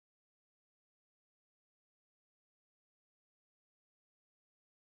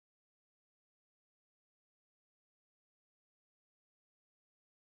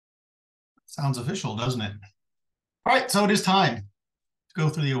Sounds official, doesn't it? All right, so it is time to go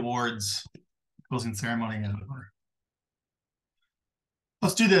through the awards closing ceremony.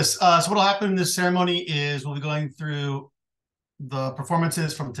 Let's do this. So what will happen in this ceremony is we'll be going through the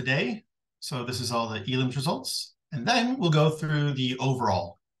performances from today. So this is all the elims results. And then we'll go through the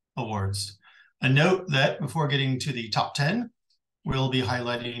overall awards. A note that before getting to the top 10, we'll be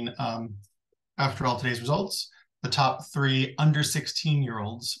highlighting, after all today's results, the top 3 under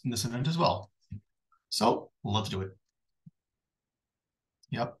 16-year-olds in this event as well. So let's do it.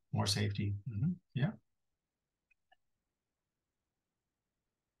 Yep, more safety. Yeah.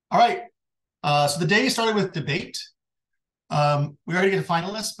 All right. So the day started with debate. We already get a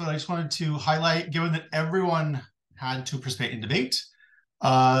finalist, but I just wanted to highlight, given that everyone had to participate in debate,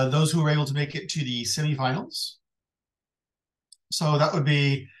 those who were able to make it to the semifinals. So that would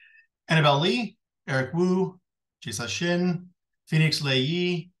be Annabelle Lee, Eric Wu, Jisa Shin, Phoenix Lei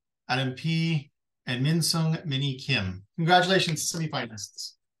Yi, Adam P., and Minsung Minnie Kim. Congratulations,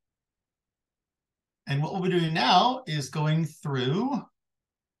 semifinalists. And what we'll be doing now is going through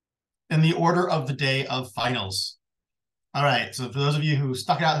in the order of the day of finals. All right, so for those of you who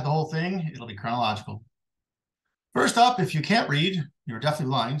stuck it out the whole thing, it'll be chronological. First up, if you can't read, you're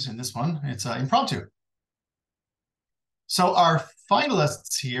definitely blind in this one. It's impromptu. So our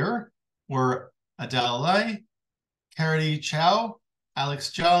finalists here were Adele Lai, Carity Chow,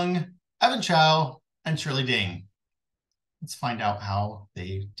 Alex Jung, Evan Chow, and Shirley Dane. Let's find out how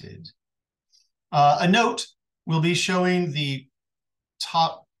they did. A note, we'll be showing the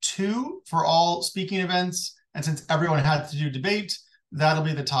top 2 for all speaking events. And since everyone had to do debate, that'll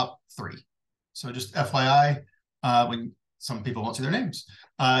be the top 3. So just FYI, when some people won't see their names,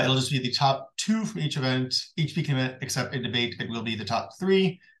 it'll just be the top 2 from each event, each speaking event, except in debate, it will be the top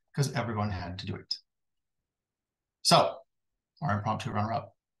 3 because everyone had to do it. So our impromptu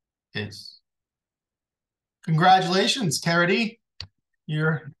runner-up is, congratulations, Carity.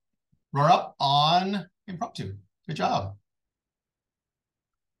 You're runner-up on impromptu. Good job.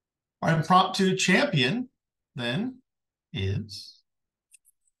 Our impromptu champion then is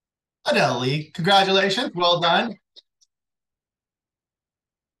Adele Lee. Congratulations. Well done.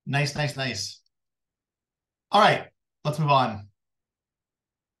 Nice, nice, nice. All right, let's move on.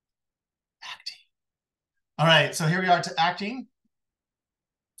 Acting. All right, so here we are to acting.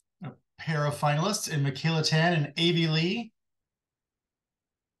 A pair of finalists in Michaela Tan and Avi Lee.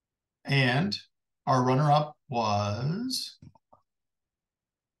 And our runner-up was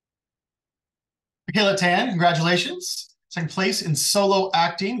Michaela Tan. Congratulations. Second place in solo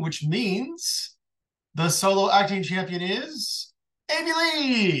acting, which means the solo acting champion is Avi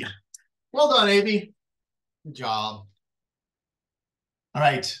Lee. Well done, Avi. Good job. All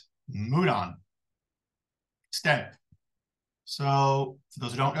right, moving on. STEM. So for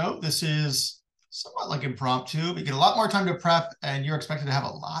those who don't know, this is somewhat like impromptu. We get a lot more time to prep, and you're expected to have a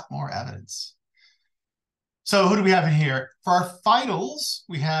lot more evidence. So who do we have in here? For our finals,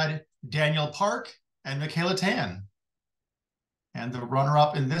 we had Daniel Park and Michaela Tan. And the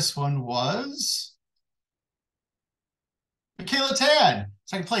runner-up in this one was Michaela Tan,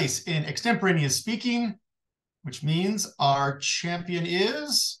 second place in extemporaneous speaking, which means our champion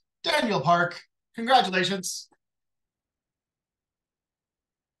is Daniel Park. Congratulations.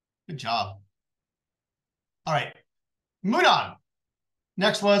 Good job. All right, moving on.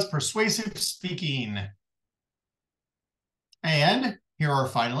 Next was persuasive speaking. And here are our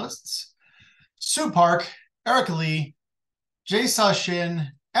finalists: Sue Park, Erica Lee, Jae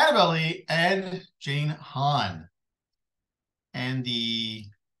Shin, Annabelle Lee, and Jane Han. And the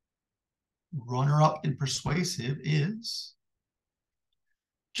runner-up in persuasive is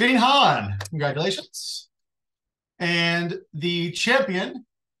Jane Han. Congratulations. And the champion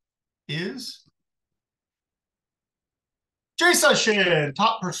is Jae Shin,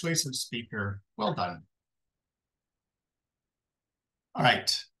 top persuasive speaker. Well done. All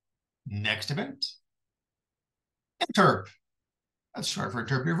right, next event. Interp. That's short for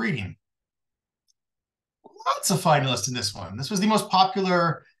interpretive reading. Lots of finalists in this one. This was the most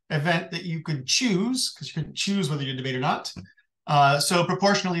popular event that you could choose, because you couldn't choose whether you debate or not. So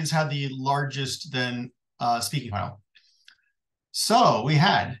proportionally, this had the largest then speaking final. So we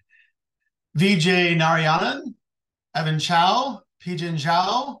had Vijay Narayanan, Evan Chow, Pijin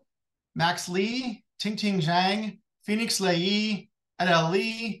Zhao, Max Lee, Ting Ting Zhang, Phoenix Lei Yi, Adele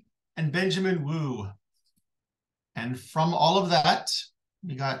Lee, and Benjamin Wu. And from all of that,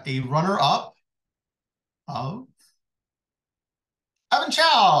 we got a runner-up of Evan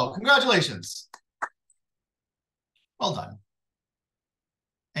Chow. Congratulations. Well done.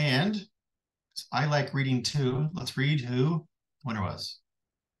 And I like reading too. Let's read who the winner was.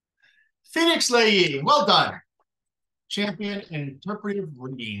 Phoenix Lei, well done. Champion in interpretive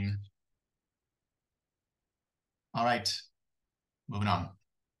reading. All right, moving on.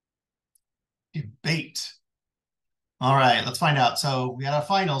 Debate. All right, let's find out. So we had our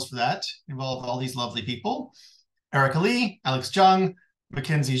finals for that. Involved all these lovely people. Erica Lee, Alex Jung,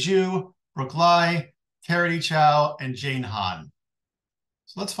 Mackenzie Zhu, Brooke Lai, Charity Chow, and Jane Han.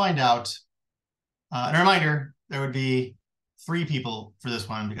 So let's find out. And a reminder, there would be 3 people for this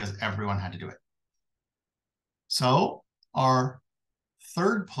one because everyone had to do it. So our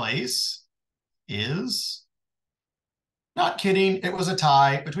third place is, not kidding, it was a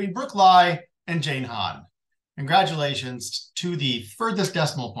tie between Brooke Lai and Jane Han. Congratulations to the furthest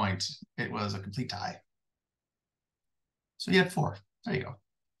decimal point. It was a complete tie. So you had 4. There you go.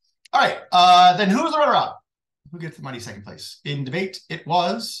 All right, then who's the runner-up? Who gets the money second place? In debate, it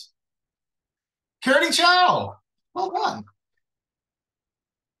was Charity Chow. Well done.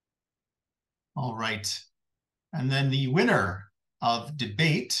 All right. And then the winner of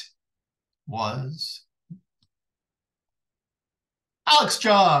debate was Alex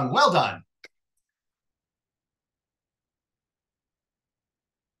Jung. Well done.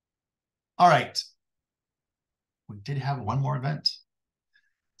 All right. We did have one more event.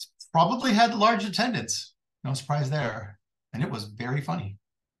 It's probably had large attendance. No surprise there. And it was very funny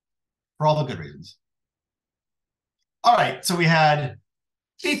for all the good reasons. All right. So we had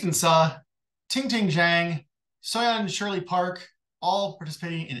Ethan Suh, Ting Ting Zhang, Soyeon and Shirley Park, all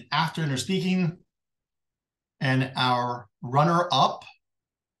participating in after dinner speaking. And our runner-up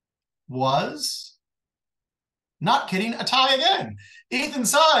was, not kidding, a tie again. Ethan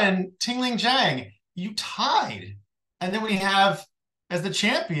Suh and Tingling Zhang, you tied. And then we have, as the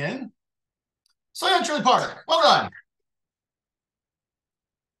champion, Soyeon and Shirley Park. Well done.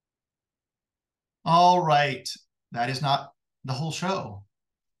 All right. That is not the whole show.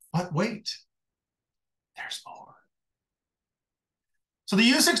 But wait, there's more. So the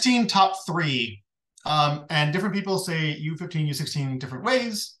U16 top 3, and different people say U15, U16 different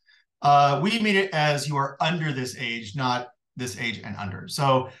ways. We mean it as you are under this age, not this age and under.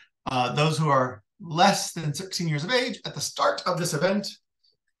 So those who are less than 16 years of age at the start of this event,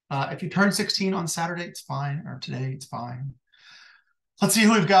 if you turn 16 on Saturday, it's fine, or today, it's fine. Let's see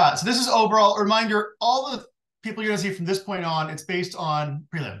who we've got. So this is overall a reminder, all the people you're gonna see from this point on, it's based on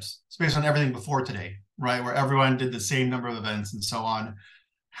prelims. It's based on everything before today, right? Where everyone did the same number of events and so on.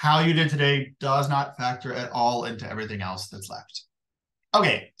 How you did today does not factor at all into everything else that's left.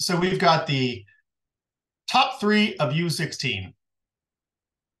 Okay, so we've got the top 3 of U16.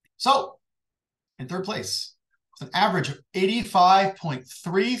 So in third place, with an average of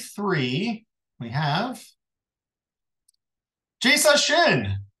 85.33, we have Jae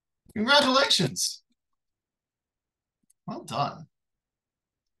Shin. Congratulations. Well done.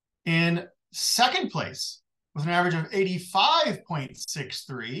 In second place, with an average of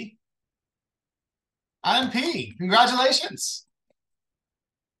 85.63, Adam P. Congratulations.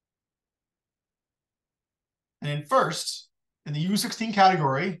 And in first, in the U16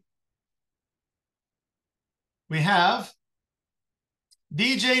 category, we have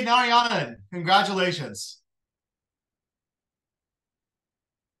DJ Narayanan. Congratulations.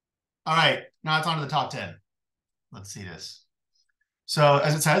 All right, now it's on to the top 10. Let's see this. So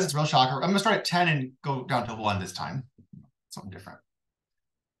as it says, it's a real shocker. I'm gonna start at 10 and go down to 1 this time. Something different.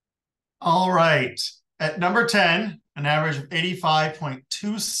 All right, at number 10, an average of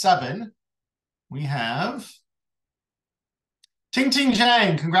 85.27, we have Ting Ting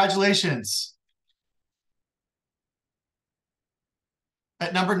Zhang. Congratulations.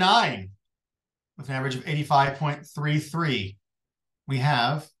 At number 9, with an average of 85.33, we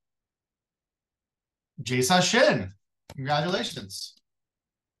have Jae Shin. Congratulations.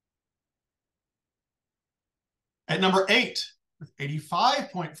 At number 8, with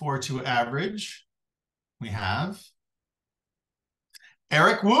 85.42 average, we have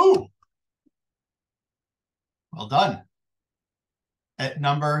Eric Wu. Well done. At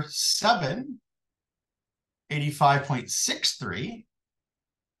number 7, 85.63,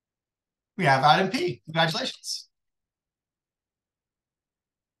 we have Adam P. Congratulations.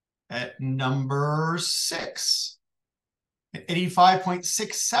 At number 6, at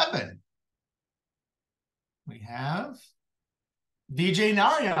 85.67, we have VJ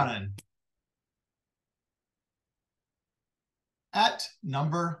Narayanan. At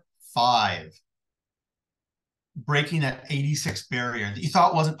number 5, breaking that 86 barrier that you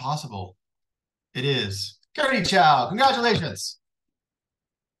thought wasn't possible. It is Charity Chow. Congratulations.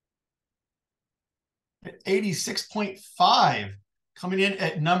 At 86.5, coming in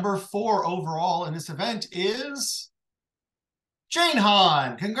at number 4 overall in this event is Jane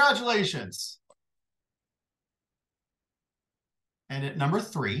Han, congratulations. And at number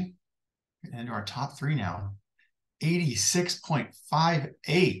 3, into our top 3 now,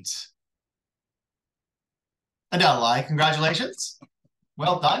 86.58. Adelaide, congratulations.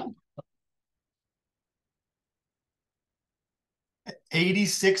 Well done.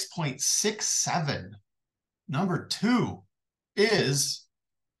 86.67. Number 2 is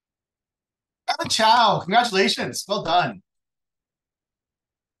Evan Chow. Congratulations. Well done.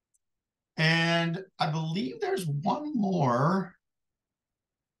 And I believe there's one more.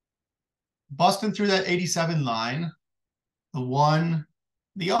 Busting through that 87 line. The one,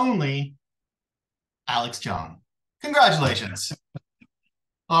 the only, Alex Jung. Congratulations.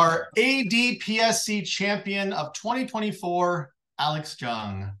 Our ADPSC champion of 2024, Alex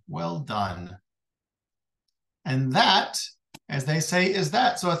Jung. Well done. And that, as they say, is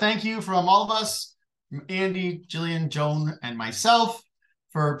that. So a thank you from all of us, from Andy, Jillian, Joan, and myself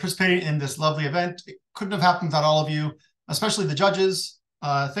for participating in this lovely event. It couldn't have happened without all of you, especially the judges.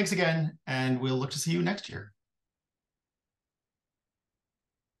 Thanks again, and we'll look to see you next year.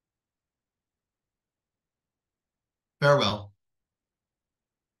 Farewell.